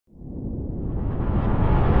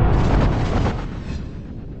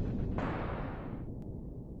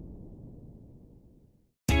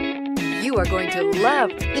You are going to love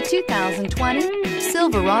the 2020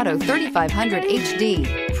 Silverado 3500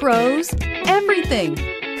 HD. Pros, everything.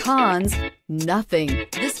 Cons, nothing.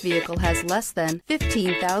 This vehicle has less than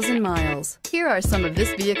 15,000 miles. Here are some of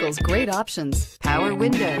this vehicle's great options: power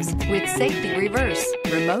windows with safety reverse,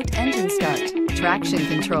 remote engine start, traction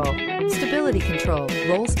control, stability control,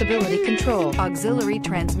 roll stability control, auxiliary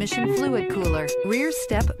transmission fluid cooler, rear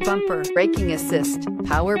step bumper, braking assist,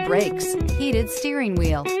 power brakes, heated steering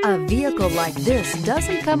wheel. A vehicle like this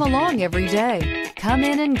doesn't come along every day. Come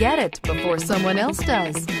in and get it before someone else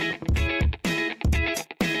does.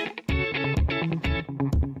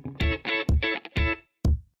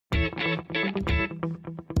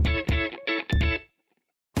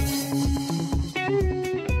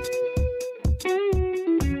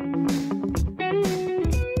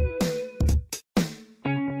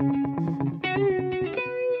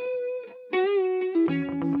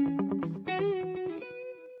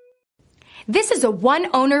 This is a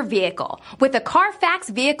one-owner vehicle with a Carfax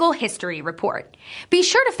Vehicle History Report. Be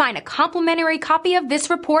sure to find a complimentary copy of this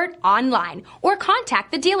report online or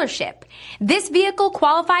contact the dealership. This vehicle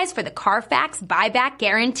qualifies for the Carfax Buyback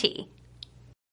Guarantee.